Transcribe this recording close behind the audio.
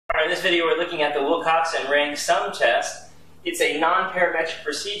In this video, we're looking at the Wilcoxon Rank Sum Test. It's a non-parametric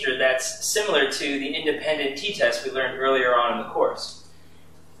procedure that's similar to the independent t-test we learned earlier on in the course.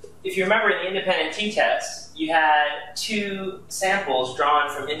 If you remember, in the independent t-test, you had two samples drawn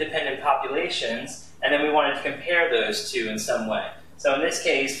from independent populations, and then we wanted to compare those two in some way. So in this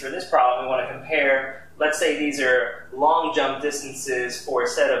case, for this problem, we want to compare, let's say these are long jump distances for a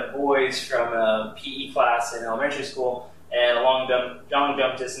set of boys from a PE class in elementary school, and long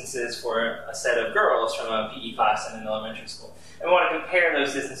jump distances for a set of girls from a PE class in an elementary school. And we want to compare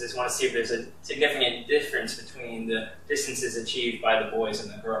those distances. We want to see if there's a significant difference between the distances achieved by the boys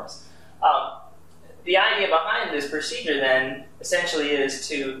and the girls. The idea behind this procedure then essentially is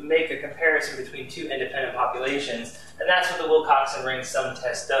to make a comparison between two independent populations, and that's what the Wilcoxon Rank Sum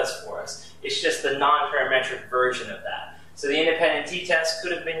Test does for us. It's just the non-parametric version of that. So the independent t-test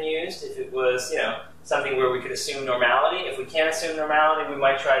could have been used if it was, something where we could assume normality. If we can't assume normality, we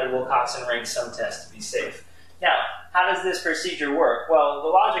might try the Wilcoxon Rank Sum Test to be safe. Now, how does this procedure work? Well, the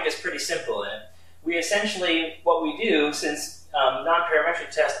logic is pretty simple in it. We essentially, what we do, since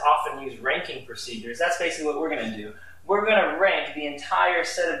non-parametric tests often use ranking procedures, that's basically what we're going to do. We're going to rank the entire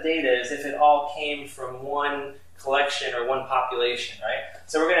set of data as if it all came from one collection or one population, right?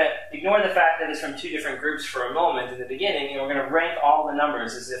 So we're going to ignore the fact that it's from two different groups for a moment in the beginning, and we're going to rank all the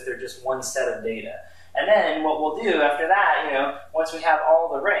numbers as if they're just one set of data. And then what we'll do after that, once we have all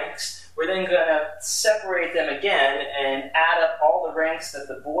the ranks, we're then going to separate them again and add up all the ranks that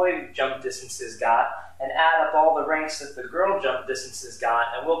the boy jump distances got and add up all the ranks that the girl jump distances got,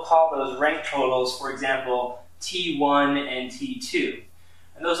 and we'll call those rank totals, for example, T1 and T2.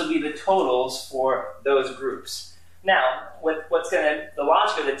 And those will be the totals for those groups. Now, the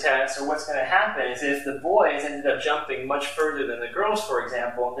logic of the test, or what's going to happen, is if the boys ended up jumping much further than the girls, for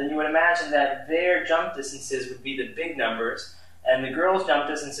example, then you would imagine that their jump distances would be the big numbers, and the girls' jump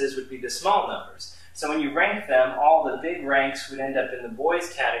distances would be the small numbers. So when you rank them, all the big ranks would end up in the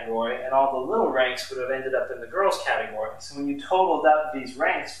boys' category, and all the little ranks would have ended up in the girls' category. So when you totaled up these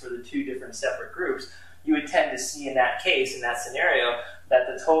ranks for the two different separate groups, you would tend to see in that case, in that scenario, that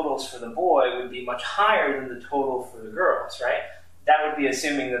the totals for the boy would be much higher than the total for the girls, right? That would be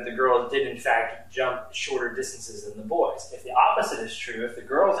assuming that the girls did in fact jump shorter distances than the boys. If the opposite is true, if the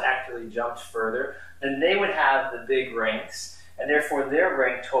girls actually jumped further, then they would have the big ranks, and therefore their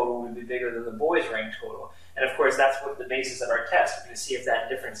rank total would be bigger than the boys' rank total. And of course, that's what the basis of our test. We're going to see if that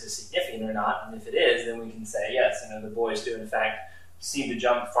difference is significant or not, and if it is, then we can say, yes, the boys do in fact seem to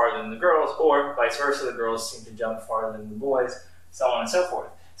jump farther than the girls, or vice versa, the girls seem to jump farther than the boys, so on and so forth.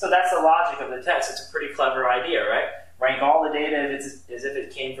 So that's the logic of the test. It's a pretty clever idea, right? Rank all the data as if it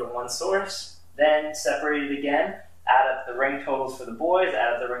came from one source, then separate it again, add up the rank totals for the boys,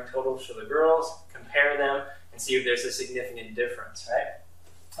 add up the rank totals for the girls, compare them, and see if there's a significant difference,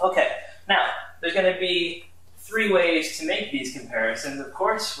 right? Okay, now, there's going to be three ways to make these comparisons. Of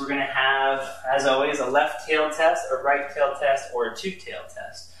course, we're going to have, as always, a left-tail test, a right-tail test, or a two-tail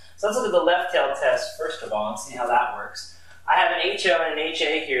test. So let's look at the left-tail test first of all and see how that works. I have an HO and an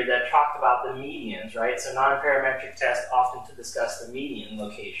HA here that talked about the medians, right? So non-parametric tests often to discuss the median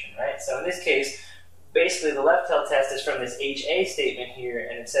location, right? So in this case, basically the left-tail test is from this HA statement here,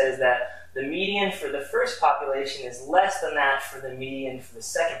 and it says that the median for the first population is less than that for the median for the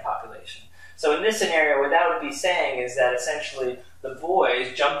second population. So in this scenario, what that would be saying is that essentially the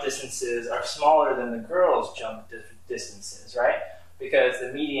boys' jump distances are smaller than the girls' jump distances, right? Because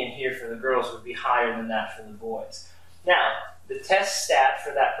the median here for the girls would be higher than that for the boys. Now, the test stat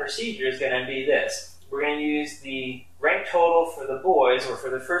for that procedure is going to be this. We're going to use the rank total for the boys, or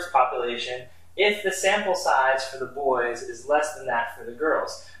for the first population, if the sample size for the boys is less than that for the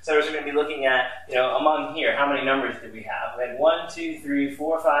girls. So we're going to be looking at, among here, how many numbers do we have? We had 1, 2, 3,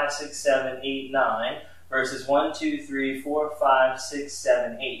 4, 5, 6, 7, 8, 9, versus 1, 2, 3, 4, 5, 6,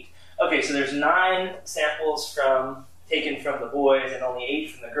 7, 8. Okay, so there's 9 samples taken from the boys and only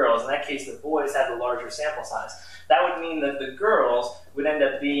 8 from the girls. In that case, the boys had the larger sample size. That would mean that the girls would end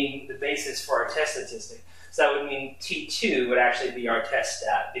up being the basis for our test statistic. So that would mean T2 would actually be our test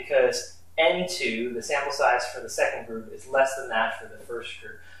stat, because N2, the sample size for the second group, is less than that for the first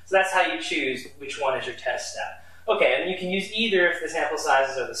group. So that's how you choose which one is your test stat. Okay, and you can use either if the sample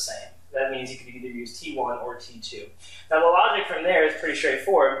sizes are the same. That means you could either use T1 or T2. Now the logic from there is pretty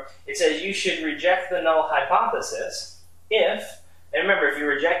straightforward. It says you should reject the null hypothesis if, and remember, if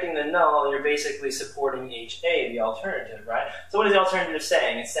you're rejecting the null, you're basically supporting HA, the alternative, right? So what is the alternative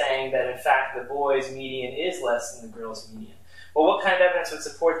saying? It's saying that, in fact, the boys' median is less than the girls' median. Well, what kind of evidence would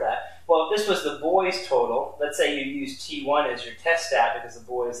support that? Well, if this was the boys' total, let's say you use T1 as your test stat, because the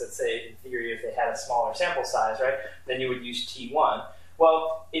boys, let's say, in theory, if they had a smaller sample size, right, then you would use T1.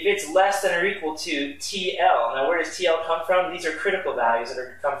 Well, if it's less than or equal to TL, now where does TL come from? These are critical values that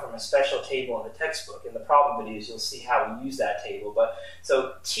are come from a special table in the textbook. In the problem videos, you'll see how we use that table. But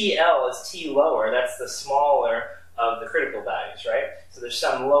so TL is T lower, that's the smaller of the critical values, right? So there's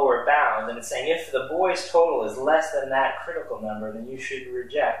some lower bound, and it's saying if the boy's total is less than that critical number, then you should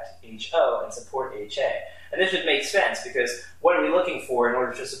reject HO and support HA. And this would make sense because what are we looking for in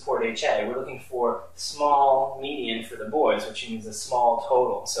order to support HA? We're looking for small median for the boys, which means a small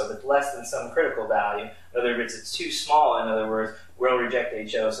total. So if it's less than some critical value, in other words, it's too small, in other words, we'll reject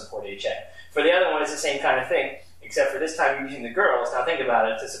HO, support HA. For the other one, it's the same kind of thing, except for this time you're using the girls. Now think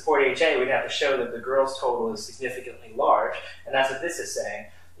about it. To support HA, we'd have to show that the girls' total is significantly large, and that's what this is saying.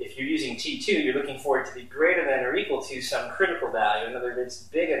 If you're using T2, you're looking for it to be greater than or equal to some critical value. In other words, it's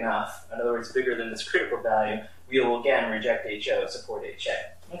big enough, in other words, bigger than this critical value, we will again reject HO, support HA.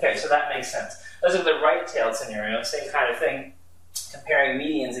 Okay, so that makes sense. Let's look at the right-tailed scenario, same kind of thing, comparing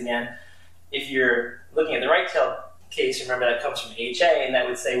medians again. If you're looking at the right-tailed case, remember that comes from HA, and that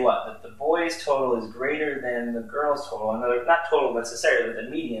would say what? That the boys' total is greater than the girls' total. In other words, not total necessarily, but the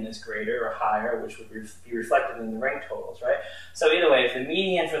median is greater or higher, which would be reflected in the rank totals, right? So either way, if the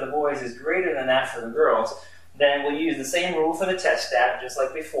median for the boys is greater than that for the girls, then we'll use the same rule for the test stat, just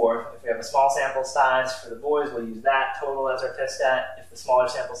like before. If we have a small sample size for the boys, we'll use that total as our test stat. If the smaller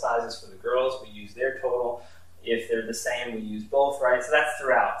sample size is for the girls, we use their total. If they're the same, we use both, right? So that's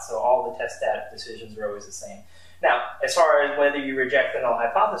throughout. So all the test stat decisions are always the same. Now, as far as whether you reject the null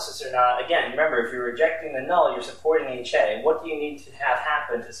hypothesis or not, again, remember, if you're rejecting the null, you're supporting HA. What do you need to have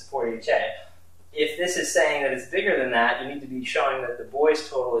happen to support HA? If this is saying that it's bigger than that, you need to be showing that the boys'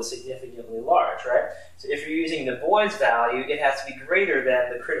 total is significantly large, right? So if you're using the boys' value, it has to be greater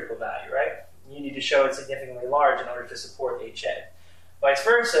than the critical value, right? You need to show it's significantly large in order to support HA. Vice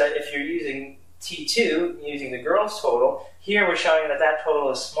versa, if you're using T2, using the girls' total, here we're showing that that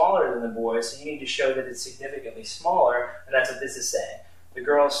total is smaller than the boys, so you need to show that it's significantly smaller, and that's what this is saying. The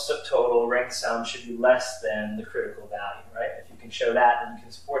girls' total rank sum should be less than the critical value, right? If you can show that, then you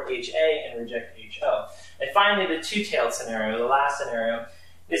can support HA and reject HO. And finally, the two-tailed scenario, the last scenario,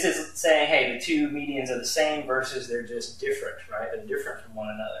 this is saying, hey, the two medians are the same versus they're just different, right? They're different from one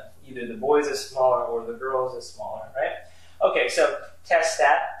another. Either the boys is smaller or the girls is smaller, right? Okay, so test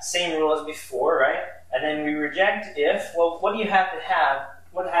stat, same rule as before, right? And then we reject if, well, what do you have to have,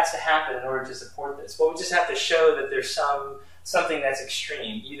 what has to happen in order to support this? Well, we just have to show that there's something that's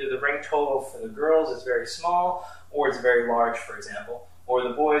extreme. Either the rank total for the girls is very small, or it's very large, for example, or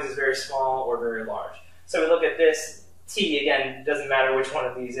the boys is very small or very large. So we look at this, T, again, doesn't matter which one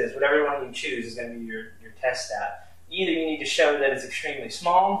of these is. Whatever one you choose is going to be your test stat. Either you need to show that it's extremely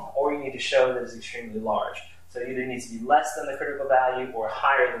small, or you need to show that it's extremely large. So it either needs to be less than the critical value or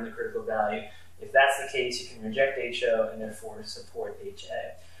higher than the critical value. If that's the case, you can reject HO and therefore support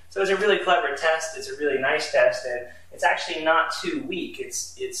HA. So it's a really clever test. It's a really nice test, and it's actually not too weak.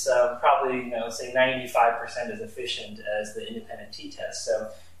 It's probably, say 95% as efficient as the independent t-test.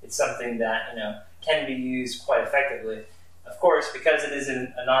 So it's something that can be used quite effectively. Of course, because it is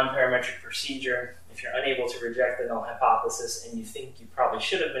a non-parametric procedure, if you're unable to reject the null hypothesis and you think you probably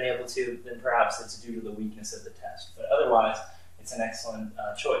should have been able to, then perhaps it's due to the weakness of the test. But otherwise, it's an excellent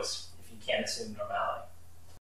choice if you can't assume normality.